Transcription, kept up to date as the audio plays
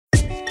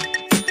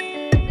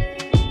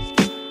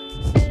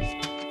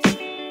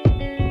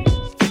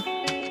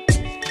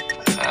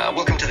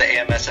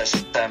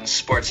AMSSM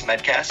Sports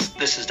Medcast.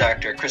 This is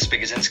Dr. Chris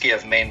Bigozinski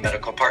of Maine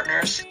Medical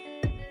Partners.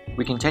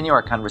 We continue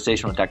our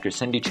conversation with Dr.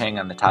 Cindy Chang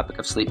on the topic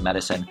of sleep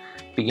medicine,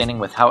 beginning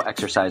with how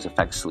exercise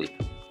affects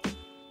sleep.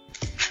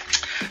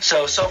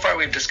 So far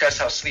we've discussed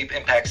how sleep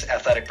impacts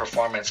athletic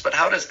performance, but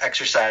how does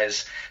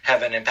exercise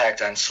have an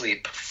impact on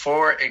sleep?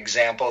 For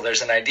example,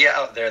 there's an idea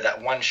out there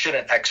that one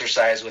shouldn't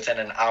exercise within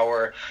an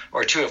hour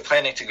or two of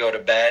planning to go to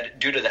bed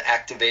due to the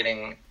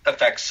activating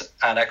effects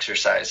on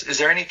exercise. Is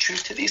there any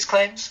truth to these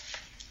claims?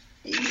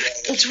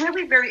 It's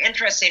really very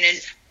interesting,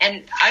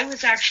 and I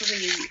was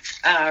actually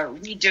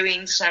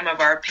redoing some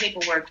of our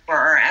paperwork for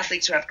our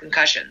athletes who have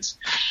concussions.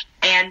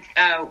 And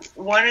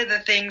one of the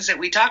things that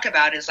we talk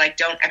about is like,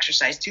 don't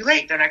exercise too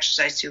late, don't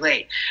exercise too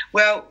late.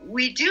 Well,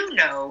 we do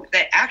know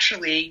that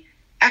actually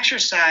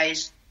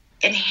exercise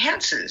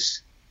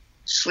enhances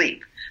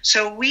sleep.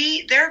 So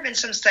there have been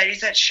some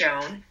studies that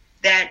shown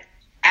that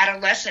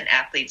adolescent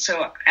athletes,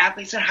 so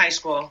athletes in high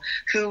school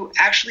who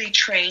actually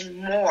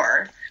train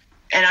more,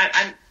 and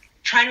I'm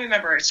trying to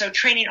remember, so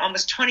training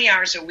almost 20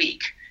 hours a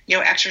week,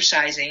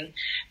 exercising,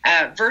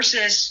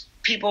 versus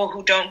people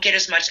who don't get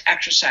as much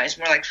exercise,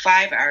 more like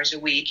 5 hours a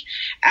week,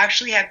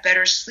 actually have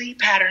better sleep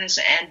patterns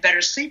and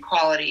better sleep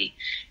quality.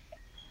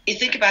 You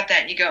think about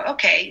that and you go,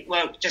 okay,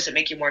 well, does it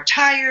make you more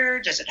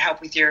tired? Does it help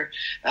with your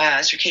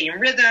circadian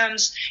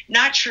rhythms?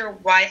 Not sure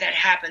why that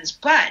happens,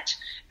 but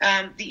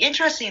the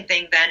interesting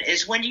thing then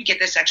is when you get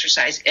this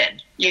exercise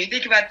in. You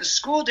think about the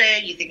school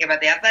day, you think about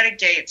the athletic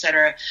day, et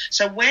cetera.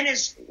 So when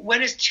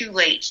is too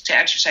late to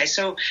exercise?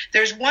 So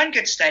there's one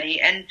good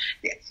study, and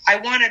I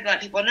want to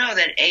let people know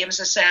that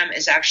AMSSM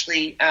is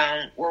actually,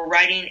 we're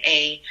writing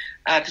a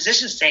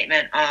position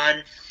statement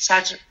on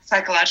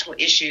psychological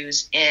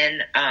issues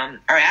in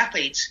our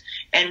athletes,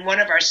 and one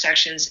of our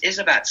sections is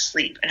about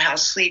sleep and how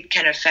sleep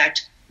can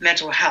affect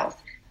mental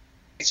health.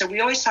 So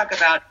we always talk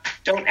about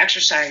don't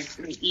exercise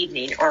in the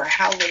evening or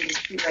how late is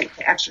too late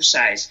to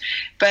exercise.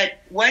 But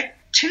what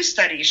two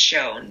studies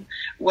shown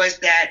was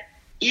that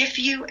if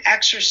you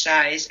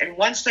exercise, and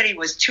one study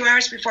was 2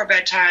 hours before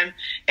bedtime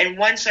and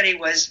one study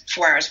was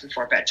 4 hours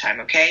before bedtime,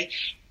 okay,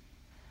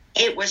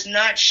 it was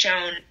not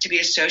shown to be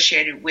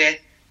associated with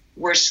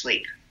worse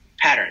sleep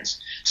patterns.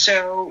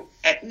 So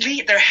at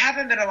least there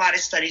haven't been a lot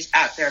of studies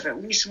out there, but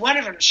at least one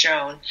of them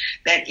shown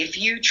that if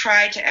you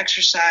try to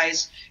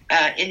exercise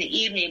in the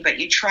evening, but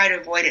you try to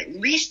avoid at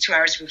least 2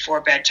 hours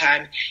before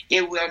bedtime,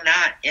 it will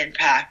not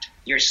impact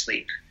your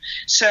sleep.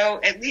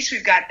 So at least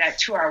we've got that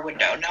 2 hour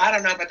window. Now, I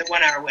don't know about the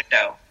 1 hour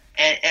window,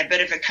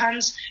 but if it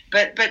comes,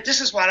 but this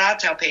is what I'll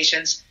tell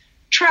patients.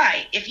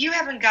 Try. If you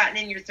haven't gotten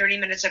in your 30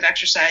 minutes of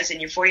exercise and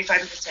your 45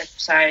 minutes of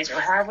exercise or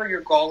however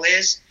your goal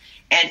is,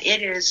 and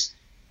it is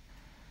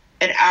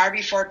an hour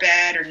before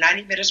bed or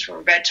 90 minutes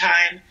before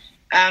bedtime,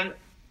 and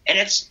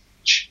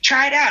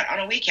try it out on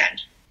a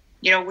weekend,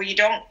 where you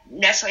don't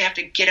necessarily have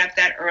to get up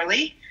that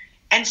early,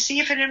 and see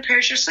if it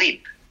impairs your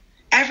sleep.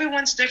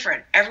 Everyone's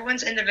different.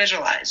 Everyone's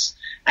individualized.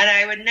 And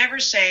I would never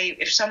say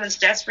if someone's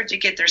desperate to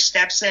get their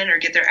steps in or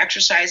get their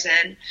exercise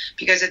in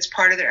because it's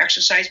part of their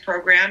exercise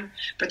program,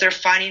 but they're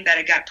finding that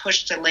it got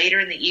pushed to later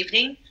in the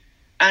evening,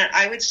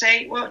 I would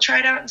say, well, try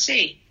it out and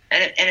see.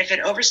 And if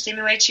it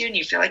overstimulates you and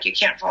you feel like you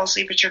can't fall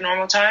asleep at your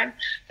normal time,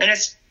 then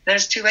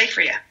it's too late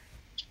for you.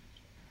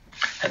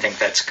 I think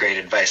that's great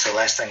advice. The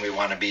last thing we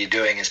want to be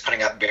doing is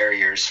putting up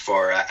barriers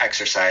for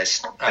exercise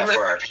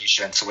for our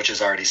patients, which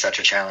is already such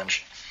a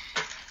challenge.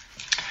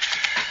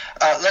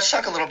 Let's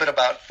talk a little bit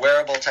about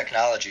wearable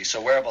technology. So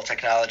wearable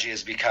technology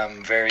has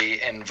become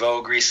very in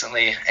vogue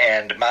recently,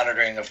 and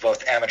monitoring of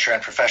both amateur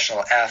and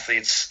professional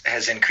athletes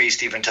has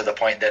increased even to the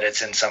point that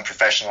it's in some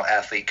professional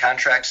athlete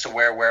contracts to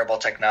wear wearable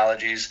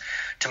technologies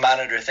to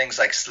monitor things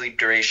like sleep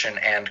duration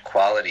and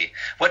quality.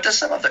 What does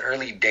some of the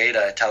early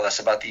data tell us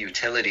about the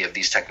utility of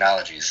these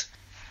technologies?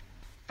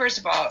 First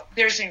of all,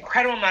 there's an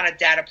incredible amount of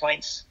data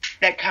points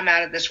that come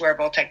out of this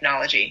wearable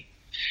technology.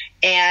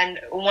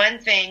 And one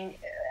thing,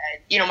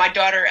 my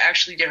daughter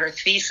actually did her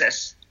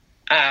thesis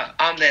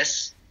on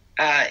this,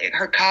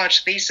 her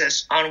college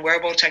thesis on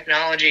wearable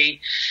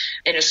technology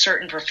in a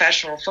certain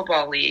professional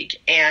football league.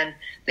 And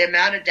the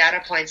amount of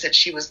data points that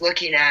she was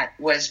looking at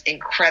was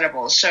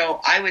incredible. So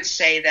I would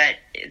say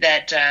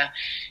that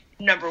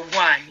number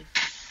one,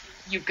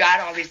 you've got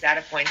all these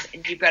data points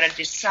and you've got to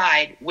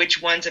decide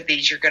which ones of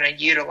these you're going to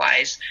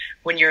utilize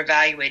when you're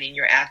evaluating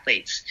your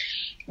athletes.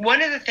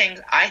 One of the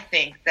things I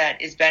think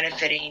that is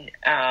benefiting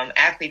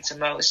athletes the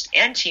most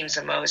and teams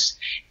the most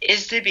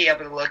is to be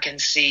able to look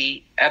and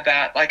see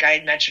about, like I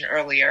had mentioned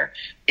earlier,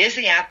 is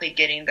the athlete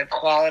getting the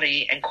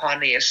quality and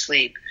quantity of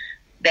sleep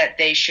that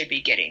they should be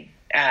getting,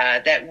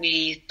 that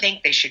we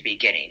think they should be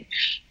getting.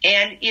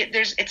 And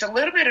it's a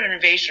little bit of an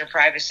invasion of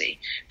privacy,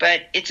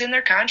 but it's in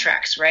their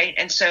contracts, right?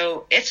 And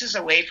so it's just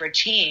a way for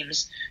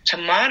teams to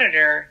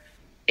monitor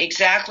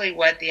exactly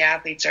what the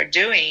athletes are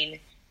doing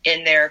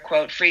in their,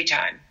 quote, free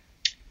time.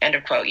 End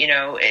of quote.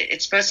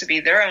 It's supposed to be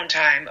their own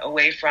time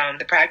away from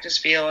the practice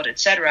field, et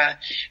cetera.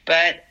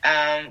 But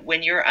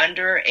when you're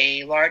under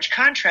a large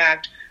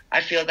contract,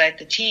 I feel that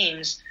the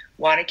teams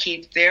want to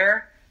keep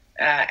their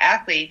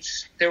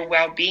athletes, their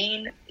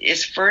well-being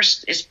is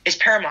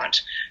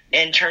paramount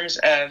in terms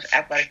of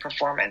athletic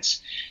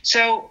performance.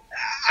 So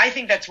I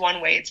think that's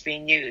one way it's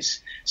being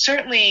used.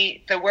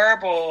 Certainly the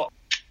wearable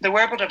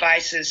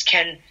devices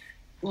can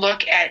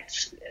look at,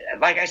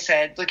 like I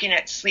said, looking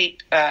at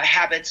sleep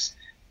habits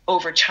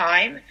over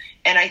time.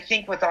 And I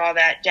think with all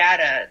that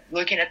data,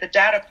 looking at the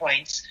data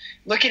points,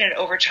 looking at it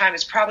over time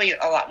is probably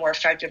a lot more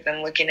effective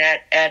than looking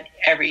at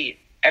every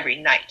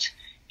night.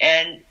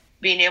 And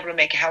being able to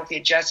make healthy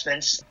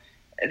adjustments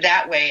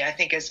that way, I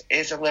think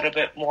is a little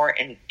bit more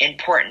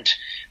important.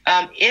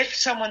 If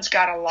someone's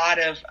got a lot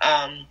of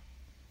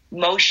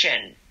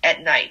motion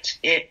at night,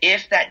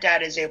 if that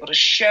data is able to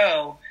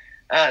show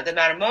the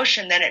amount of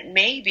motion, then it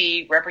may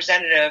be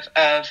representative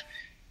of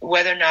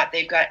whether or not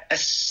they've got a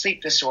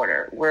sleep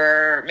disorder,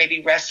 where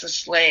maybe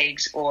restless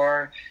legs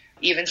or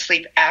even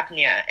sleep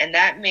apnea. And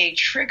that may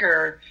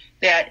trigger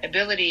that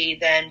ability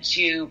then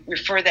to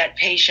refer that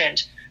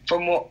patient for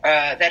more,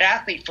 that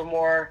athlete for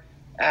more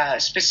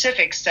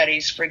specific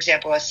studies, for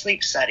example, a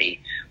sleep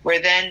study,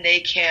 where then they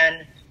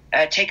can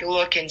take a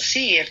look and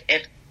see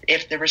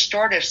if the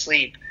restorative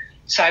sleep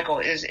cycle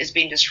is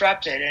being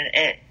disrupted,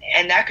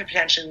 and that could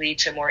potentially lead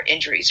to more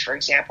injuries, for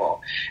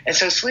example. And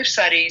so sleep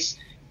studies,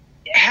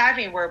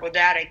 having wearable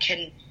data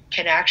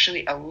can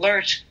actually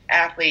alert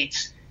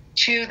athletes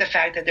to the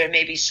fact that there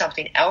may be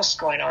something else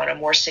going on, a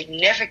more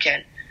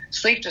significant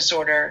sleep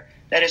disorder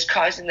that is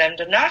causing them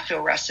to not feel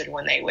rested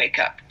when they wake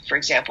up, for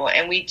example.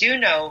 And we do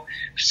know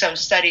some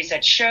studies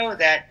that show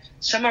that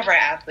some of our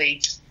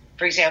athletes,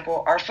 for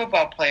example, our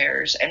football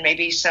players and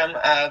maybe some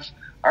of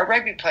our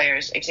rugby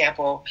players,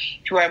 example,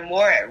 who are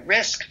more at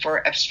risk for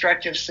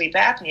obstructive sleep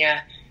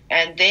apnea,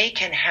 and they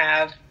can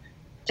have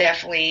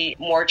definitely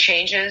more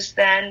changes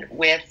than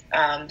with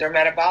their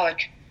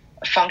metabolic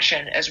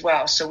function as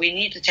well. So we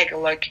need to take a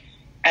look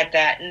at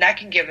that, and that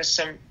can give us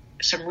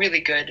some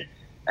really good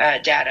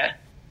data.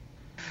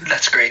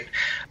 That's great.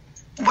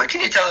 What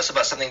can you tell us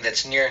about something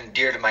that's near and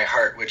dear to my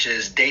heart, which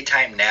is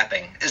daytime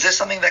napping? Is this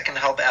something that can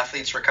help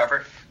athletes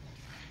recover?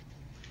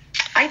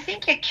 I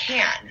think it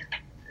can.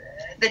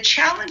 The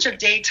challenge of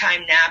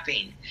daytime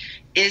napping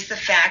is the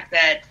fact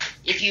that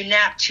if you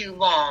nap too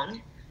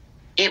long,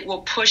 it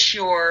will push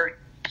your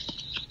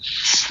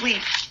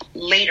sleep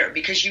later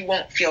because you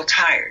won't feel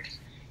tired.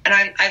 And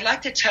I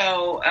like to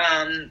tell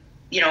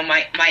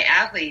my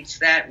athletes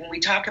that when we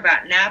talk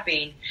about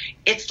napping,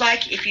 it's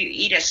like if you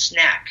eat a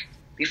snack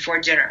before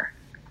dinner.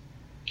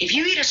 If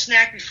you eat a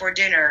snack before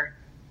dinner,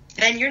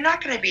 then you're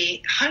not going to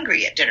be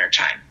hungry at dinner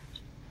time,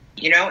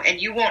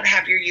 and you won't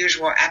have your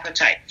usual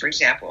appetite, for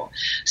example.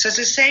 So it's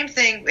the same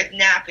thing with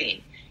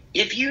napping.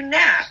 If you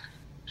nap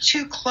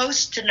too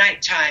close to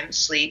nighttime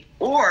sleep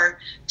or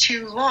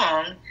too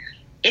long,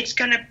 it's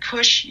going to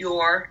push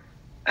your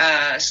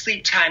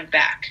sleep time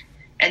back.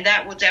 And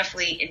that will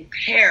definitely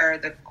impair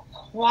the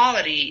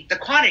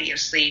quantity of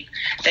sleep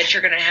that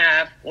you're going to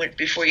have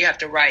before you have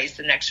to rise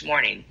the next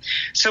morning.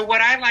 So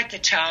what I like to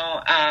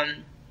tell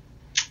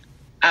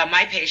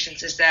my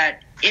patients is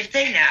that if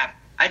they nap,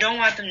 I don't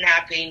want them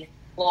napping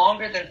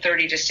longer than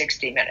 30 to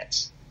 60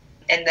 minutes.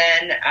 And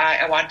then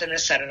I want them to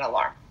set an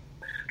alarm.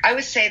 I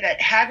would say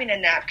that having a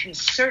nap can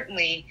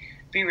certainly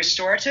be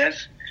restorative.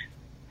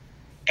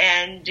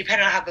 And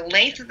depending on how the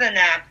length of the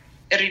nap,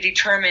 it'll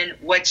determine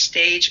what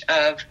stage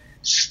of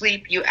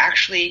sleep you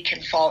actually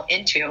can fall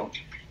into.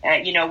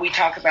 We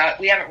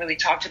haven't really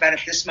talked about it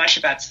this much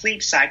about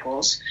sleep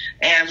cycles.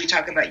 And we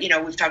talk about,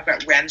 we've talked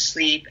about REM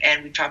sleep,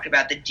 and we've talked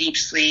about the deep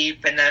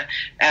sleep and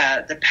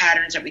the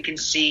patterns that we can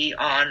see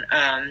on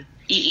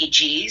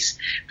EEGs.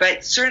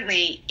 But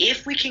certainly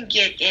if we can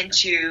get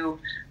into,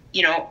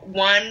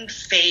 one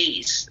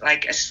phase,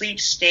 like a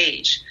sleep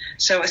stage.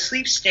 So a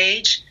sleep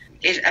stage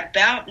is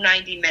about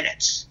 90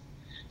 minutes.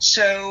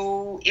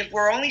 So if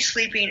we're only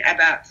sleeping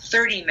about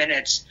 30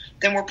 minutes,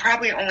 then we're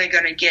probably only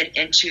going to get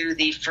into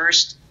the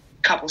first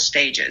couple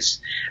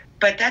stages.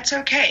 But that's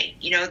okay.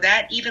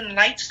 That even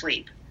light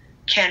sleep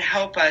can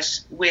help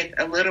us with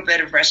a little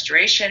bit of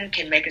restoration,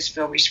 can make us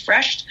feel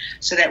refreshed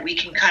so that we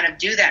can kind of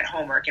do that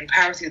homework and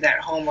power through that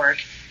homework,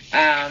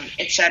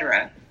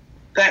 etc.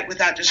 But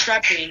without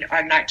disrupting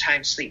our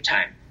nighttime sleep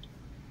time.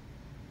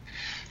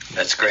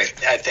 That's great.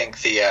 I think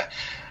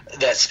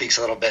that speaks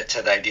a little bit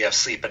to the idea of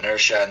sleep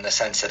inertia, in the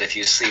sense that if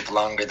you sleep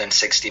longer than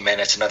 60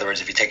 minutes, in other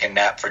words, if you take a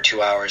nap for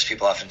 2 hours,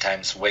 people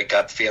oftentimes wake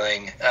up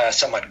feeling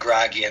somewhat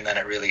groggy, and then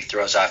it really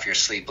throws off your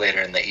sleep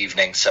later in the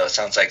evening. So it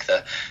sounds like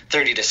the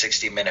 30 to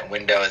 60 minute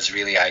window is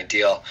really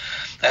ideal.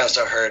 I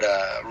also heard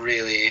a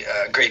really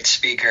great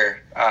speaker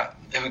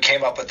who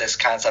came up with this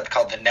concept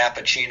called the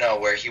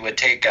Nappuccino, where he would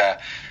take a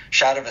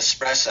shot of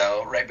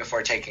espresso right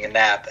before taking a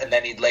nap, and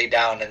then he'd lay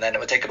down, and then it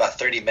would take about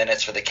 30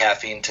 minutes for the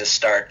caffeine to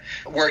start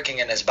working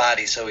in his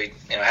body. So he'd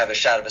have a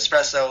shot of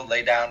espresso,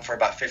 lay down for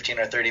about 15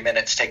 or 30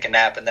 minutes, take a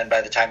nap, and then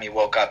by the time he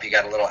woke up, he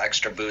got a little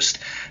extra boost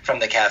from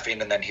the caffeine,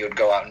 and then he would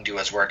go out and do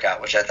his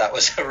workout, which I thought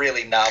was a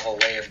really novel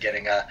way of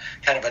getting a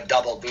kind of a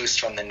double boost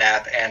from the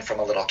nap and from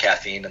a little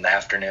caffeine in the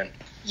afternoon.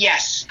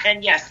 Yes,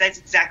 that's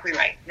exactly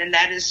right. And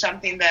that is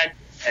something that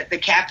the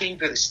caffeine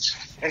boost.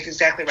 That's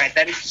exactly right.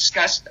 That is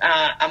discussed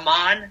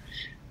among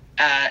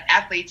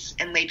athletes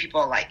and lay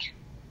people alike.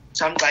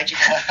 So I'm glad you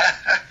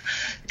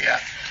did. Yeah,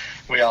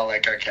 we all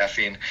like our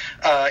caffeine.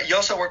 You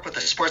also work with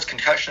the Sports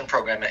Concussion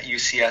Program at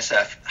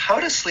UCSF. How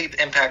does sleep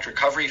impact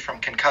recovery from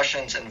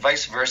concussions and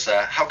vice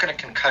versa? How can a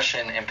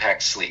concussion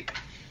impact sleep?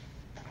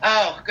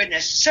 Oh,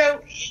 goodness.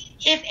 So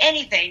if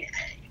anything,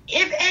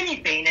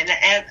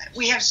 and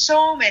we have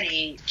so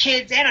many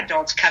kids and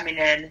adults coming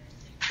in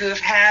who have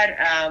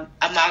had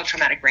a mild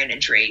traumatic brain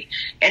injury.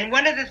 And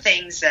one of the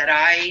things that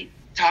I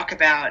talk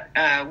about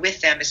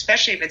with them,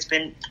 especially if it's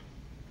been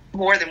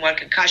more than one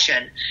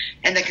concussion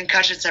and the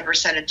concussions are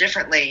presented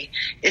differently,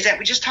 is that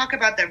we just talk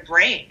about their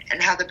brain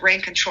and how the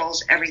brain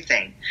controls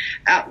everything.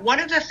 One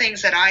of the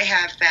things that I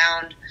have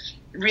found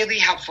really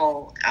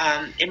helpful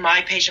in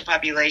my patient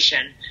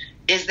population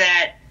is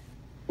that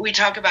we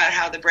talk about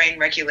how the brain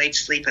regulates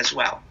sleep as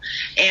well.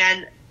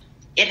 And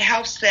it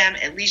helps them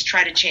at least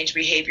try to change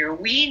behavior.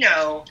 We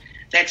know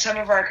that some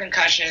of our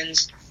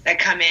concussions that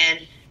come in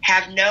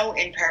have no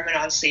impairment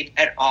on sleep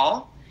at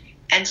all,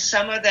 and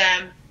some of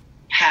them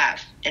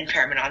have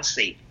impairment on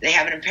sleep. They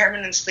have an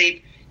impairment in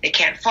sleep, they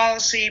can't fall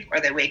asleep,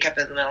 or they wake up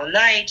in the middle of the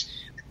night.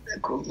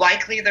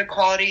 Likely their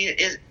quality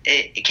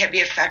it can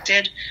be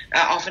affected.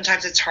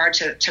 Oftentimes it's hard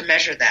to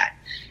measure that.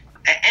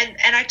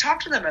 And I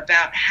talk to them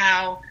about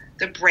how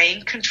the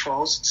brain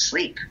controls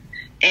sleep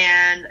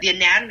and the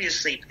anatomy of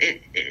sleep.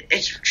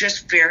 It's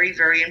just very,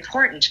 very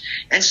important.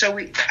 And so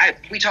we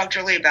talked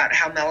earlier about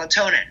how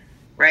melatonin,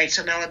 right?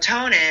 So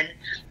melatonin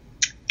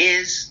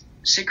is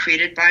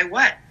secreted by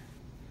what?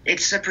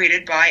 It's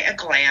secreted by a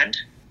gland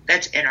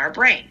that's in our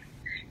brain.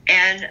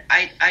 And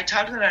I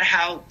talked to them about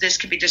how this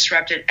can be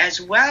disrupted,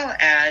 as well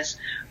as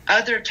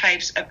other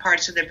types of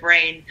parts of the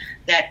brain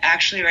that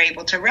actually are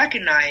able to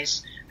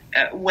recognize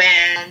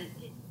when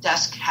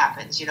dusk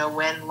happens,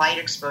 when light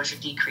exposure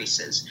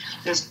decreases.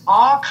 There's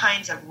all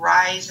kinds of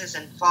rises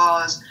and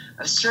falls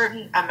of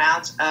certain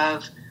amounts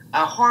of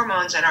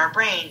hormones in our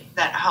brain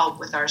that help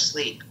with our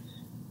sleep.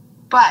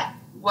 But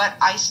what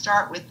I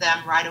start with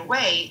them right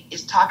away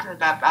is talking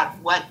about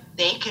what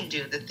they can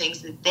do, the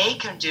things that they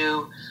can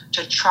do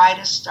to try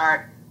to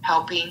start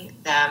helping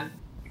them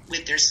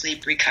with their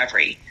sleep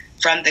recovery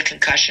from the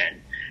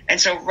concussion.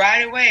 And so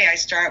right away I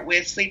start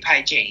with sleep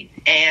hygiene,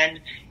 and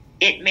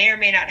it may or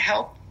may not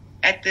help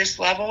at this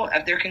level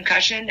of their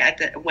concussion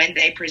when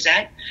they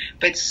present,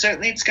 but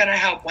certainly it's going to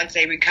help once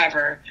they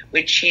recover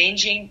with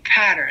changing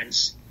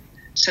patterns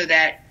so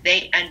that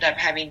they end up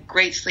having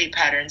great sleep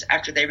patterns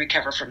after they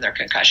recover from their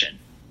concussion.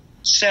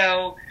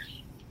 So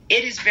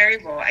it is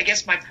variable. I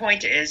guess my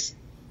point is,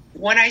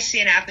 when I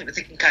see an athlete with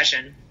a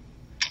concussion,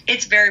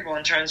 it's variable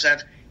in terms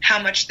of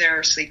how much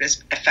their sleep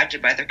is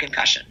affected by their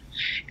concussion.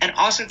 And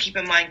also keep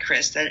in mind,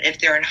 Chris, that if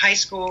they're in high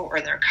school or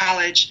they're in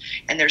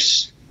college and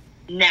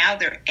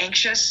they're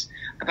anxious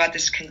about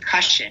this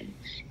concussion,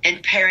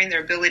 impairing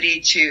their ability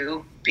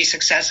to be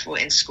successful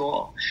in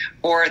school,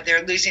 or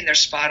they're losing their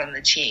spot on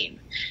the team.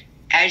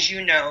 As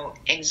you know,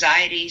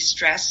 anxiety,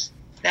 stress,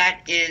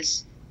 that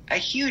is a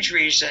huge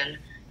reason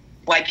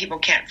why people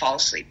can't fall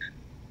asleep,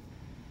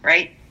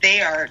 right?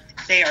 They are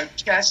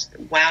just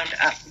wound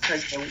up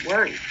because they're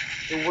worried.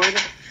 They're worried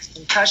about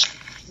concussion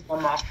keep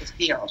them off the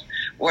field,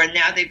 or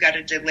now they've got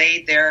to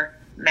delay their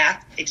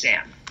math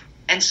exam.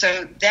 And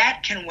so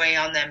that can weigh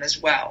on them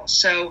as well.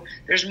 So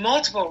there's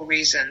multiple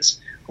reasons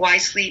why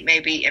sleep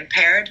may be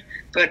impaired.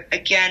 But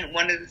again,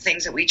 one of the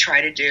things that we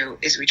try to do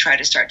is we try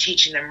to start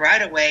teaching them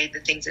right away the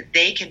things that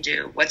they can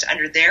do, what's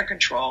under their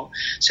control,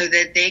 so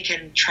that they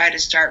can try to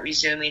start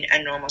resuming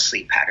a normal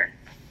sleep pattern.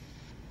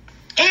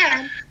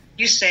 And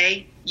you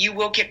say, you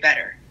will get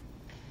better.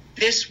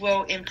 This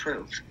will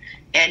improve.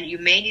 And you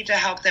may need to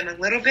help them a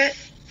little bit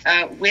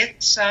with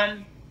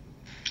some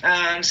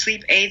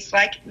sleep aids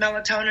like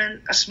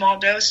melatonin, a small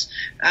dose,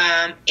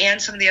 and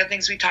some of the other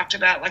things we talked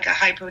about, like a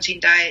high-protein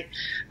diet,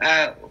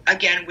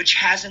 again, which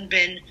hasn't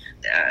been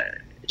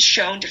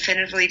shown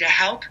definitively to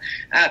help,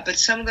 but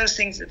some of those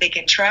things that they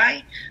can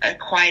try, a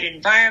quiet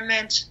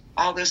environment,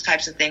 all those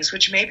types of things,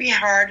 which may be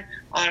hard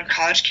on a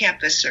college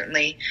campus,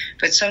 certainly,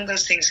 but some of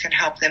those things can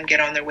help them get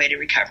on their way to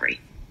recovery.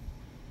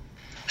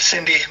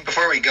 Cindy,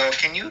 before we go,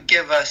 can you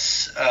give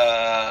us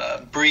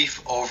a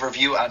brief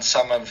overview on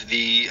some of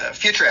the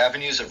future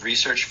avenues of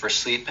research for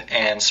sleep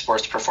and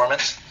sports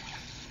performance?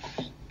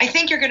 I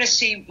think you're going to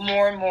see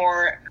more and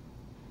more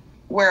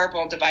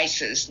wearable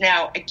devices.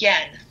 Now,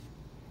 again,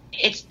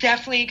 it's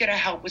definitely going to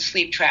help with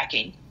sleep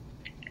tracking.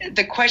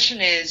 The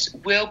question is,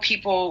 will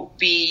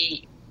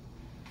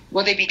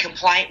they be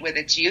compliant with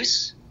its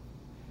use?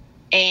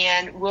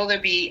 And will there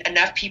be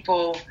enough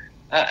people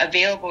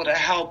available to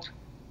help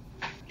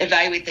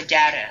evaluate the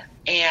data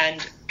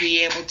and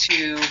be able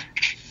to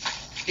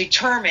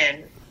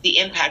determine the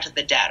impact of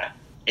the data,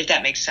 if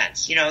that makes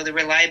sense, the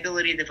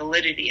reliability, the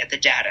validity of the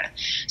data.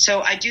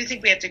 So I do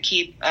think we have to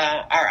keep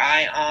our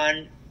eye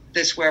on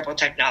this wearable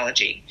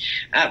technology,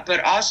 but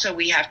also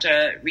we have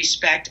to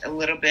respect a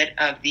little bit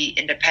of the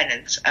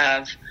independence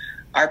of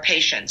our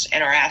patients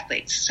and our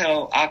athletes.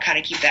 So I'll kind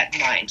of keep that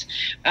in mind.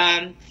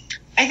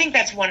 I think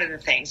that's one of the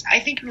things. I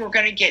think we're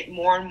going to get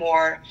more and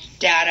more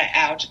data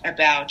out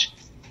about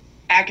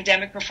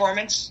academic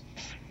performance.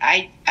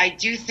 I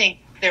do think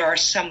there are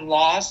some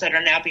laws that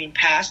are now being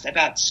passed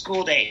about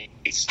school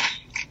days,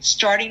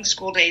 starting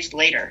school days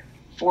later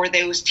for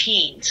those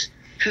teens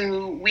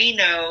who we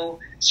know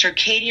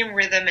circadian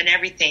rhythm and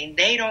everything,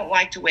 they don't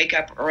like to wake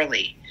up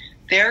early.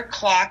 Their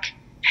clock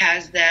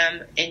has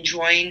them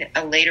enjoying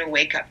a later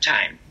wake up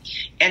time.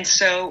 And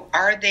so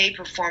are they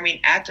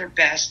performing at their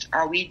best?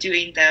 Are we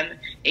doing them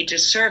a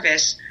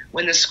disservice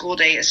when the school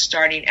day is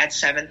starting at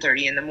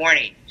 7:30 in the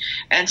morning?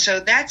 And so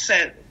that's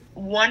a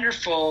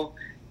wonderful,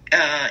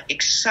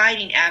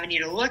 exciting avenue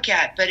to look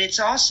at, but it's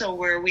also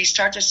where we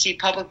start to see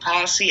public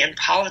policy and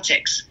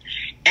politics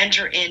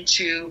enter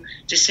into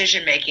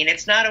decision making.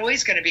 It's not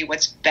always going to be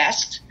what's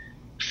best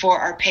for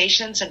our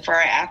patients and for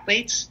our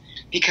athletes,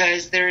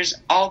 because there's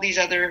all these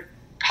other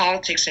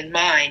politics in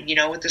mind,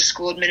 with the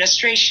school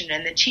administration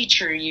and the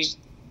teachers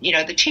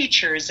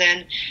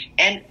and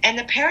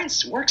the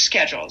parents' work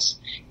schedules.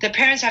 The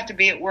parents have to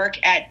be at work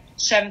at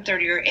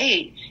 7:30 or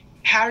 8.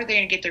 How are they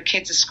going to get their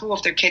kids to school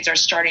if their kids are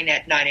starting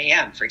at 9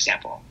 a.m., for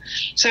example?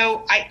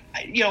 So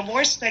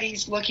more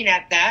studies looking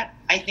at that,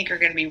 I think, are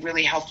going to be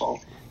really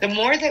helpful. The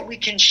more that we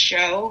can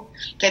show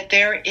that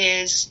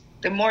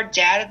the more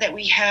data that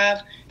we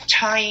have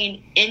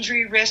tying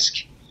injury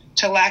risk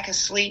to lack of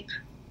sleep,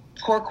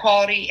 poor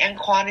quality and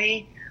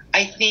quantity,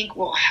 I think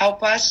will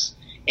help us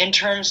in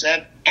terms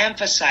of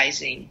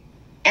emphasizing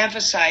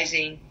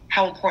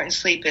how important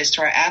sleep is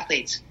to our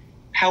athletes.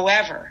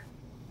 However,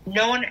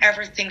 no one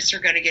ever thinks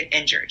they're going to get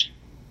injured.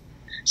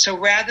 So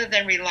rather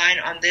than relying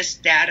on this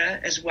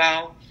data as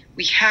well,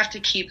 we have to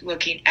keep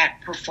looking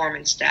at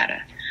performance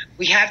data.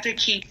 We have to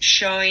keep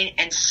showing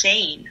and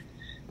saying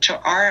to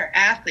our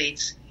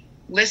athletes,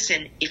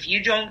 listen, if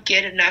you don't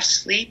get enough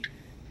sleep,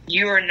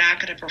 you are not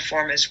going to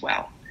perform as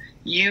well.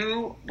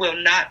 You will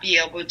not be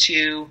able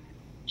to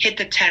hit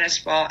the tennis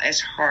ball as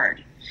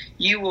hard.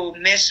 You will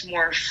miss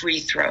more free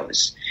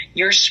throws.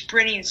 Your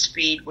sprinting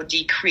speed will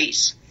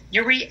decrease.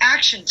 Your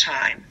reaction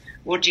time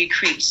will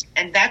decrease,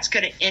 and that's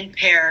going to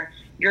impair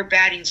your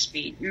batting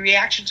speed. Your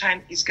reaction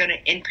time is going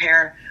to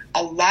impair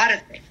a lot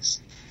of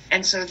things.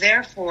 And so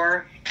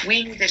therefore,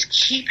 we need to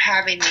keep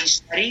having these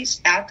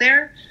studies out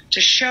there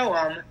to show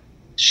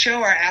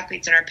our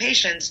athletes and our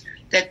patients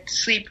that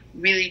sleep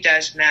really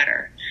does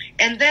matter.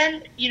 And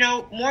then,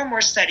 more and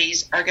more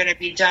studies are going to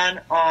be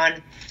done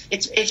on,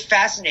 it's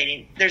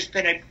fascinating. There's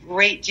been a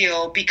great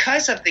deal,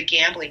 because of the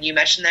gambling, you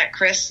mentioned that,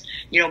 Chris,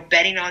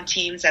 betting on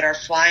teams that are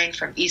flying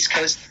from East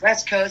Coast to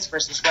West Coast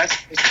versus West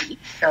Coast to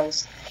East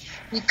Coast.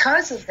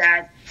 Because of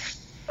that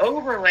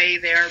overlay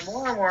there,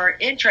 more and more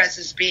interest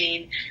is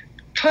being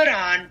put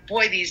on,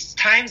 these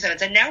time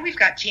zones. And now we've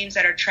got teams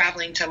that are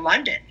traveling to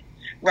London,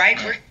 right?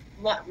 We're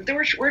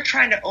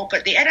trying to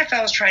the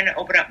NFL is trying to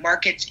open up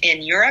markets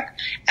in Europe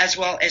as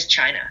well as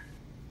China.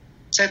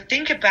 So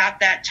think about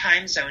that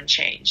time zone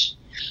change.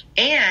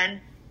 And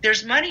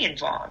there's money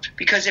involved,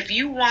 because if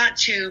you want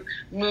to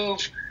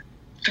move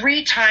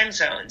 3 time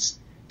zones,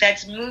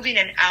 that's moving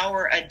an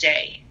hour a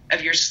day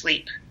of your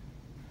sleep.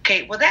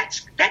 Okay, well,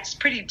 that's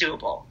pretty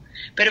doable.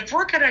 But if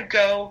we're going to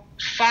go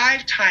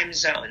 5 time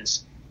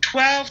zones,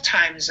 12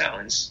 time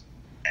zones,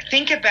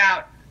 think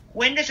about,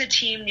 when does a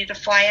team need to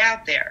fly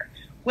out there?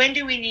 When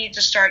do we need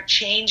to start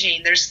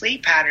changing their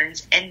sleep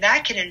patterns? And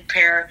that can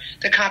impair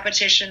the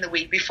competition the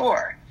week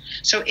before.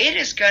 So it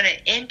is going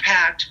to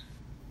impact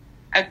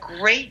a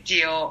great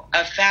deal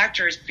of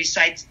factors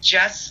besides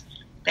just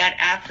that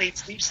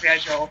athlete's sleep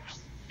schedule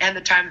and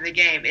the time of the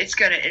game. It's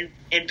going to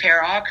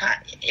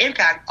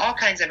impact all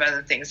kinds of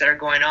other things that are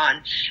going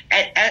on,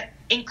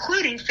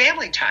 including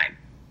family time,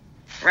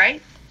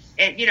 right?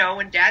 And,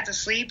 when dad's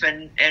asleep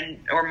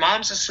or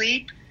mom's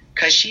asleep,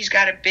 because she's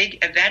got a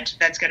big event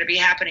that's going to be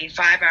happening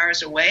 5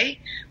 hours away,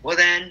 well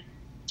then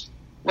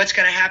what's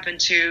going to happen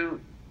to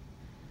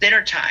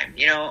dinner time,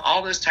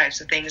 all those types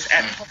of things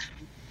at home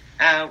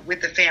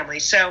with the family.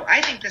 So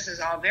I think this is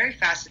all very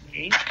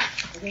fascinating.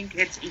 I think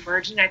it's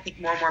emerging. I think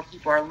more and more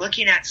people are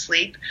looking at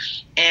sleep,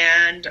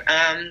 and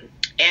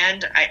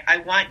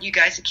I want you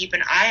guys to keep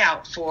an eye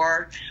out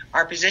for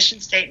our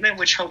position statement,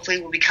 which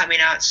hopefully will be coming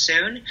out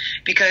soon,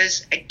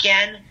 because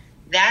again,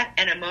 that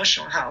and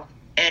emotional health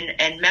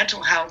and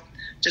mental health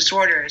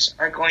disorders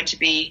are going to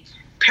be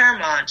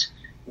paramount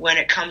when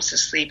it comes to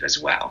sleep as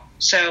well.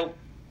 So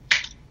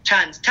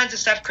tons of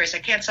stuff, Chris. I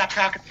can't stop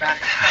talking about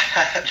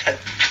it.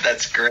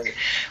 That's great.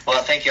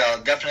 Well, thank you.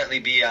 I'll definitely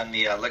be on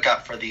the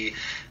lookout for the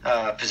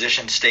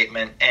position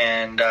statement.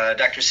 And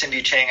Dr.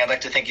 Cindy Chang, I'd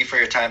like to thank you for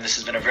your time. This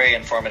has been a very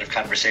informative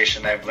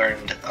conversation. I've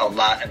learned a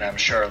lot, and I'm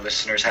sure our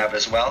listeners have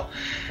as well.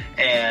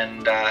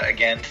 And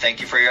again,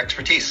 thank you for your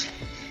expertise.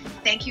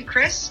 Thank you,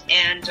 Chris.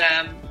 And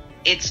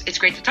it's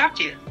great to talk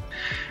to you.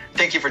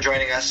 Thank you for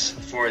joining us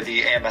for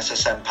the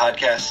AMSSM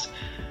podcast.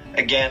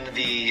 Again,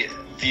 the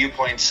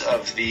viewpoints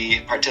of the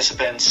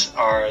participants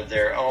are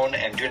their own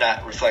and do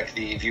not reflect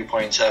the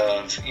viewpoints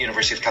of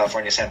University of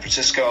California, San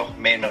Francisco,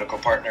 Maine Medical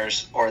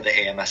Partners, or the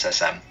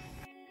AMSSM.